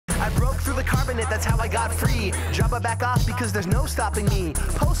through the carbonate, that's how I got free. Jabba back off because there's no stopping me.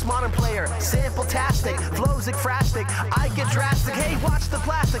 Postmodern player, sample-tastic, flows ekphrastic. I get drastic, hey, watch the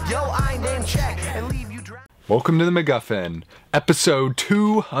plastic. Yo, I name check and leave you drastic. Welcome to the MacGuffin, episode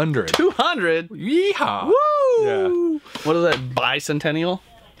 200. 200? Yeehaw! Woo! Yeah. What is that, bicentennial?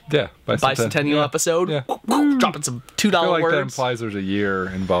 Yeah, Bicentennial episode? Yeah. Dropping some $2 I feel like words. that implies there's a year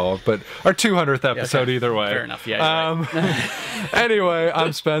involved, but our 200th episode either way. Fair enough, yeah. Right. Anyway,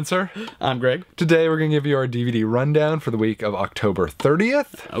 I'm Spencer. I'm Greg. Today we're going to give you our DVD rundown for the week of October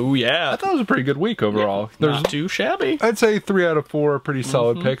 30th. Oh, yeah. I thought it was a pretty good week overall. Yeah, not too shabby. I'd say 3 out of 4 are pretty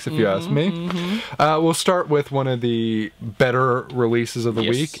solid picks if you ask me. We'll start with one of the better releases of the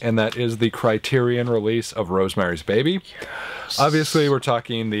week, and that is the Criterion release of Rosemary's Baby. Yes. Obviously, we're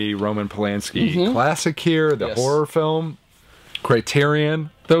talking the Roman Polanski classic here, the horror film. Criterion,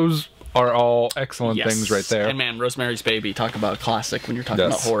 those are all excellent things right there. And man, Rosemary's Baby, talk about a classic when you're talking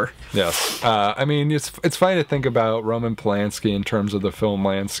about horror. Yes. I mean, it's fine to think about Roman Polanski in terms of the film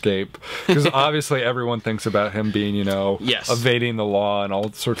landscape, because obviously everyone thinks about him being, you know, evading the law and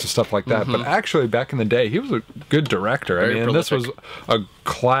all sorts of stuff like that. But actually, back in the day, he was a good director. Very I mean, this was a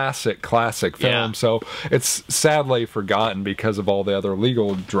classic film, so it's sadly forgotten because of all the other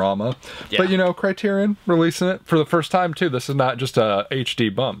legal drama. But, you know, Criterion releasing it for the first time, too. This is not just a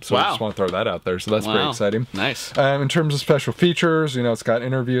HD bump, so I just want to throw that out there. So that's pretty exciting. Nice. In terms of special features, you know, it's got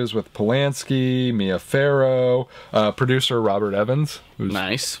interviews with Polanski, Mia Farrow, producer Robert Evans,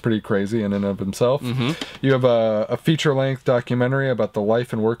 who's pretty crazy in and of himself. You have a feature-length documentary about the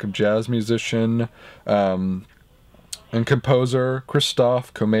life and work of jazz musician and composer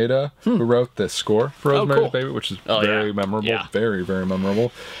Christophe Komeda, who wrote this score for Rosemary's Baby, which is very memorable, very, very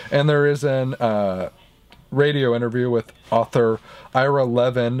memorable. And there is an radio interview with author Ira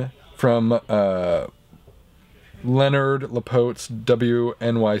Levin from Leonard Lapote's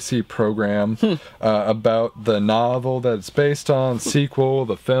WNYC program about the novel that it's based on, sequel,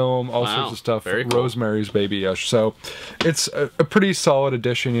 the film, all sorts of stuff. Very cool. Rosemary's Baby-ish. So it's a pretty solid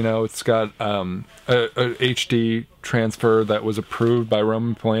edition. You know, it's got a HD transfer that was approved by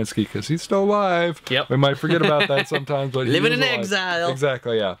Roman Polanski because he's still alive. We might forget about that sometimes, but living in exile.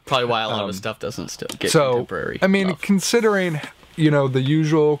 Exactly, yeah. Probably why a lot of his stuff doesn't still get contemporary. I mean, considering, you know, the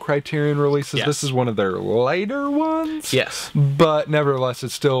usual Criterion releases, this is one of their lighter ones. But nevertheless,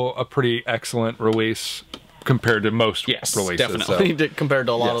 it's still a pretty excellent release compared to most releases. Definitely. So. Compared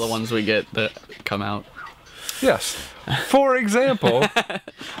to a lot of the ones we get that come out. For example,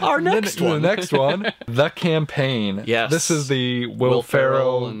 our next one. The next one, The Campaign. This is the Will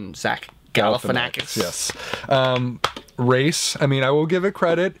Ferrell and Zach Galifianakis. Race. I mean, I will give it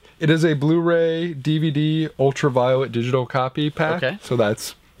credit. It is a Blu-ray, DVD, ultraviolet digital copy pack. So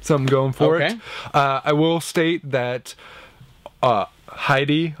that's something going for it. I will state that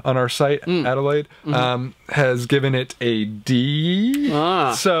Heidi on our site, Adelaide, has given it a D.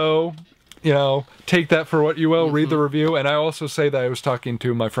 So, you know, take that for what you will, read the review. And I also say that I was talking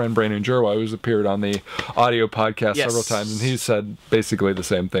to my friend Brandon Jerwa, who's appeared on the audio podcast several times, and he said basically the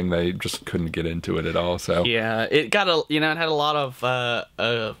same thing. They just couldn't get into it at all. So yeah, it got it had a lot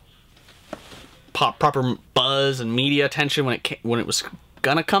of proper buzz and media attention when it was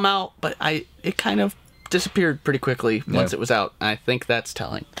gonna come out, but it kind of disappeared pretty quickly once it was out. I think that's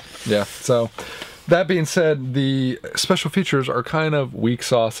telling. So that being said, the special features are kind of weak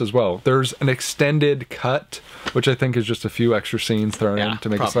sauce as well. There's an extended cut, which I think is just a few extra scenes thrown in to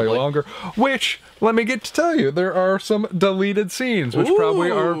make it slightly longer, which, let me get to tell you, there are some deleted scenes, which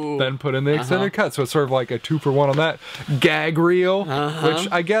probably are then put in the extended cut. So it's sort of like a 2-for-1 on that. Gag reel, which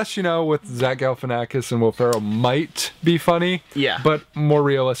I guess, you know, with Zach Galifianakis and Will Ferrell might be funny. But more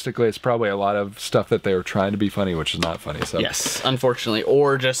realistically, it's probably a lot of stuff that they were trying to be funny, which is not funny. So unfortunately.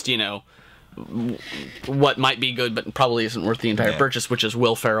 Or just, you know, what might be good but probably isn't worth the entire purchase, which is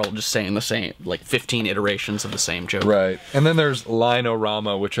Will Ferrell just saying the same, like 15 iterations of the same joke. And then there's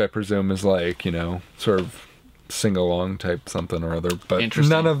Line-O-Rama, which I presume is like, you know, sort of sing-along type something or other. But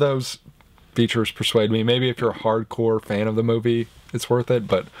none of those features persuade me. Maybe if you're a hardcore fan of the movie, it's worth it.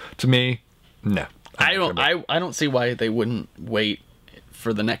 But to me, no. I don't see why they wouldn't wait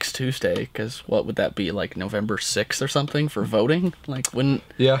for the next Tuesday, because what would that be, like November 6th or something for voting? Like, wouldn't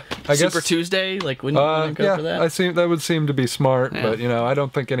I guess Super Tuesday, like, wouldn't you go for that? That would seem to be smart, but you know, I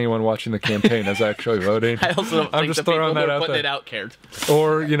don't think anyone watching the campaign is actually voting. I also don't think the people who are putting it out cared.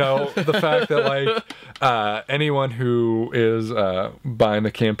 Or, you know, the fact that like anyone who is buying the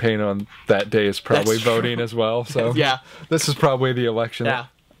campaign on that day is probably voting as well. So this is probably the election.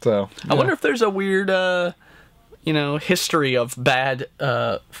 So I wonder if there's a weird you know, history of bad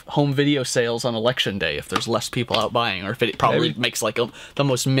home video sales on election day if there's less people out buying, or if it probably makes like the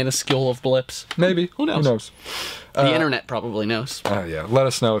most minuscule of blips. Maybe. Who knows? Who knows? The internet probably knows. Oh, yeah. Let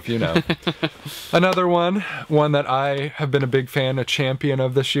us know if you know. Another one that I have been a big fan, a champion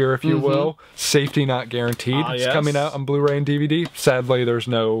of this year, if you will, Safety Not Guaranteed. It's coming out on Blu-ray and DVD. Sadly, there's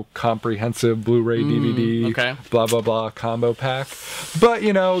no comprehensive Blu-ray DVD, blah, blah, blah, combo pack. But,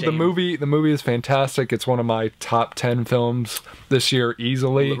 you know, the movie is fantastic. It's one of my top 10 films this year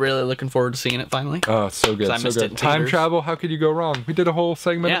easily. Really looking forward to seeing it finally. Oh, it's so good. So good. Time travel, how could you go wrong? We did a whole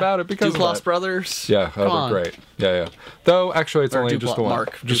segment about it because Duplass of that. Brothers. Yeah, that was great. Yeah. Though, actually, it's only just the one.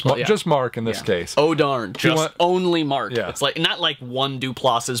 Mark. Just Mark in this case. Oh, darn. Just only Mark. Yeah. It's like, not like one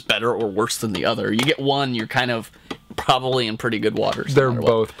Duplass is better or worse than the other. You get one, you're kind of probably in pretty good waters. They're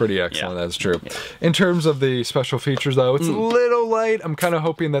both pretty excellent, that's true. Yeah. In terms of the special features, though, it's a little light. I'm kind of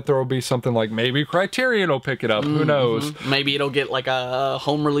hoping that there will be something like maybe Criterion will pick it up. Who knows? Maybe it'll get like a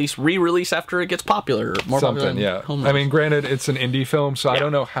home release, re-release after it gets popular. More something, yeah. I mean, granted, it's an indie film, so I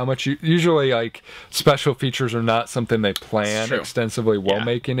don't know how much usually, like, special features are not something they plan extensively while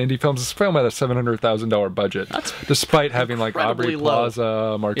making indie films. This film had a $700,000 budget, despite having, like, Aubrey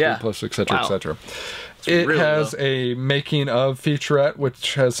Plaza, Mark Duplass, etc., etc. It really has a making of featurette,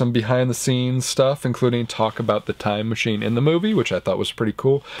 which has some behind the scenes stuff, including talk about the time machine in the movie, which I thought was pretty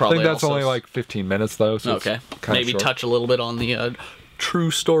cool. I think that's only like 15 minutes though. So maybe touch a little bit on the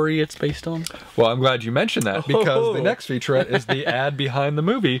true story it's based on. Well, I'm glad you mentioned that, because the next featurette is the ad behind the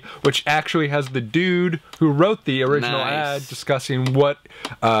movie, which actually has the dude who wrote the original ad discussing what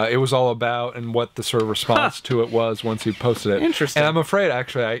it was all about and what the sort of response to it was once he posted it. Interesting. And I'm afraid,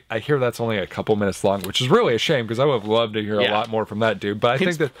 actually, I hear that's only a couple minutes long, which is really a shame, because I would have loved to hear a lot more from that dude. But I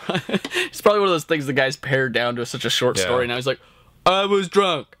think that it's probably one of those things the guy's pared down to such a short story. Now he's like, I was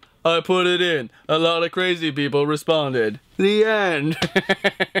drunk. I put it in. A lot of crazy people responded. The end.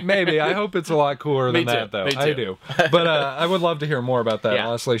 Maybe. I hope it's a lot cooler than that, though. I do. But I would love to hear more about that.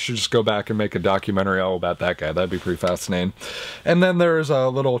 Honestly, should just go back and make a documentary all about that guy. That'd be pretty fascinating. And then there's a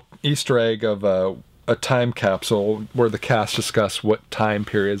little Easter egg of a time capsule where the cast discuss what time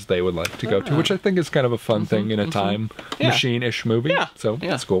periods they would like to go to, which I think is kind of a fun thing in a time machine-ish movie. So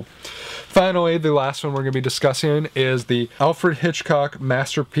that's cool. Finally, the last one we're going to be discussing is the Alfred Hitchcock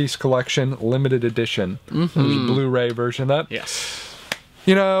Masterpiece Collection Limited Edition. There's a Blu-ray version of that. Yes.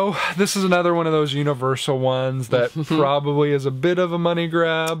 You know, this is another one of those Universal ones that probably is a bit of a money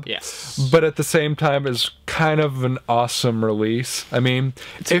grab. Yes. But at the same time is kind of an awesome release. I mean,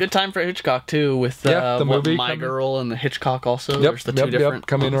 it's a good time for Hitchcock too, with the movie My Girl and the Hitchcock also. There's the two different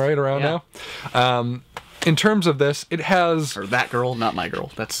coming right around now. In terms of this, it has... Or That Girl, not My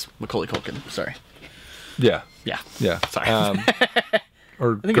Girl. That's Macaulay Culkin. Sorry. Yeah. Sorry.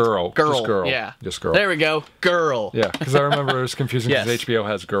 Or Girl. Just Girl. Yeah. Just Girl. There we go. Girl. Yeah, because I remember it was confusing because HBO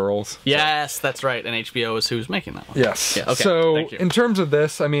has Girls. Yes, that's right. And HBO is who's making that one. Yes. Yeah, okay. So, in terms of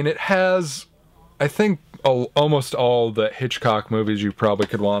this, I mean, it has, I think, almost all the Hitchcock movies you probably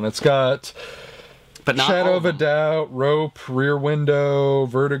could want. It's got... But not Shadow of a Doubt, Rope, Rear Window,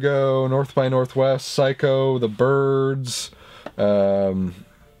 Vertigo, North by Northwest, Psycho, The Birds, Marnie.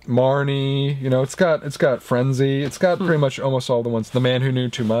 You know, it's got Frenzy. It's got pretty much almost all the ones. The Man Who Knew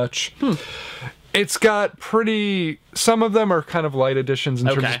Too Much. It's got some of them are kind of light additions in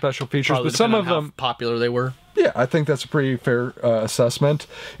terms of special features, but some of them how popular they were. Yeah, I think that's a pretty fair assessment.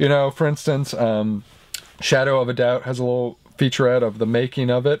 You know, for instance, Shadow of a Doubt has a little featurette of the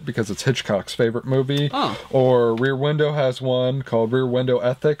making of it because it's Hitchcock's favorite movie. Or Rear Window has one called Rear Window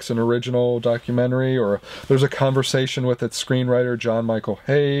Ethics, an original documentary. Or there's a conversation with its screenwriter John Michael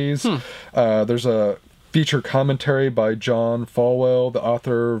Hayes. There's a feature commentary by John Falwell, the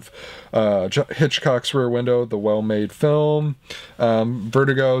author of Hitchcock's Rear Window, the well-made film.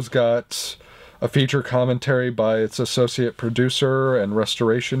 Vertigo's got a feature commentary by its associate producer and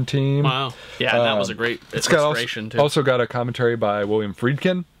restoration team. Wow. Yeah, that was a great restoration, too. Also got a commentary by William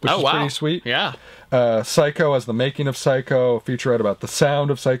Friedkin, which is pretty sweet. Yeah. Psycho has the making of Psycho, a featurette about the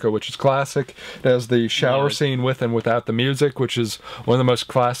sound of Psycho, which is classic. It has the shower scene with and without the music, which is one of the most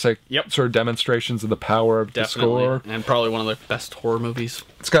classic sort of demonstrations of the power of the score. And probably one of the best horror movies.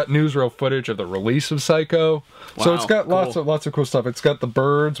 It's got newsreel footage of the release of Psycho. Wow, so it's got lots of cool stuff. It's got The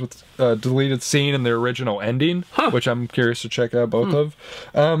Birds with a deleted scene in the original ending, which I'm curious to check out both of.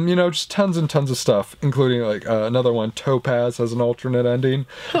 You know, just tons and tons of stuff, including like another one, Topaz, has an alternate ending,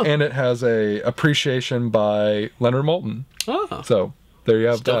 and it has a appreciation by Leonard Maltin. So there you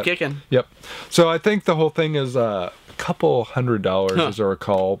have Still that. kicking. Yep. So I think the whole thing is a couple $100 as I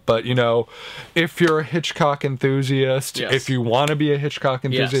recall. But, you know, if you're a Hitchcock enthusiast, if you want to be a Hitchcock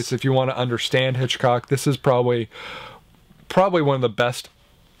enthusiast, if you want to understand Hitchcock, this is probably one of the best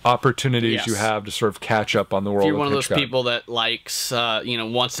opportunities you have to sort of catch up on the world. If you're one of Hitchcock. those people that likes, you know,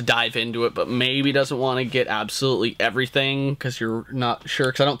 wants to dive into it, but maybe doesn't want to get absolutely everything because you're not sure.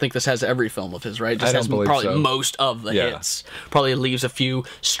 Because I don't think this has every film of his, right? It just has probably most of the hits. Probably leaves a few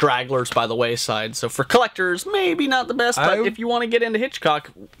stragglers by the wayside. So for collectors, maybe not the best. But if you want to get into Hitchcock,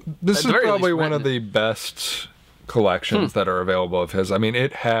 this is probably one of the best collections that are available of his. I mean,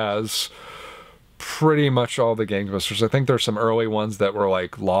 it has pretty much all the gangbusters. I think there's some early ones that were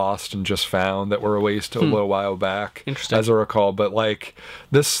like lost and just found that were released a little while back, as I recall. But like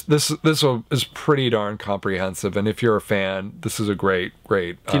this is pretty darn comprehensive. And if you're a fan, this is a great.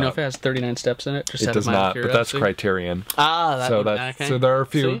 Do you know if it has 39 steps in it? Just it does not, but that's Criterion. So there are a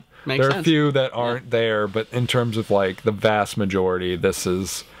few. There are a few that aren't there, but in terms of like the vast majority, this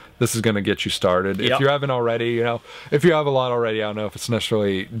is going to get you started. If you haven't already, you know, if you have a lot already, I don't know if it's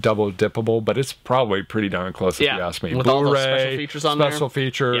necessarily double dippable, but it's probably pretty darn close if you ask me. With all those special features on there. Special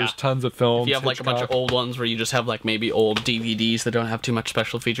features, tons of films. If you have like a bunch of old ones where you just have like maybe old DVDs that don't have too much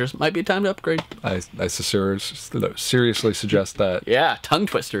special features, might be time to upgrade. I seriously suggest that. Yeah, tongue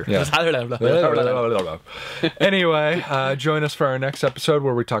twister. Yeah. Anyway, join us for our next episode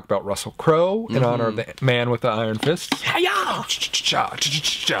where we talk about Russell Crowe in honor of the man with the iron fists.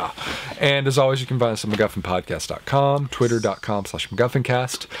 And as always, you can find us at MacGuffinPodcast.com,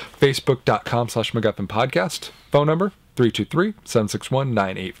 Twitter.com/MacGuffinCast, Facebook.com/MacGuffinPodcast. Phone number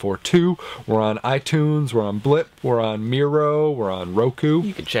 323-761-9842. We're on iTunes, we're on Blip, we're on Miro, we're on Roku.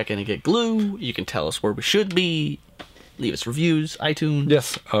 You can check in and get glue. You can tell us where we should be. Leave us reviews, iTunes.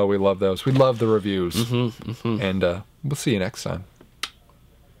 Yes. Oh, we love those. We love the reviews. And we'll see you next time.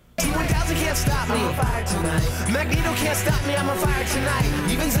 1000 can't stop me. I'm on fire tonight. Magneto can't stop me. I'm on fire tonight.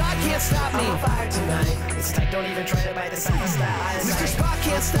 Even Zod can't stop me. I'm on fire tonight. It's tight, don't even try to bite the side of style. Mr. Spock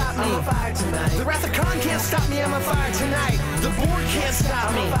can't stop me. I'm on fire tonight. The Wrath of Khan can't stop me. I'm on fire tonight. The Borg can't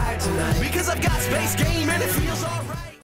stop me. I'm on fire tonight. Because I've got space game and it feels all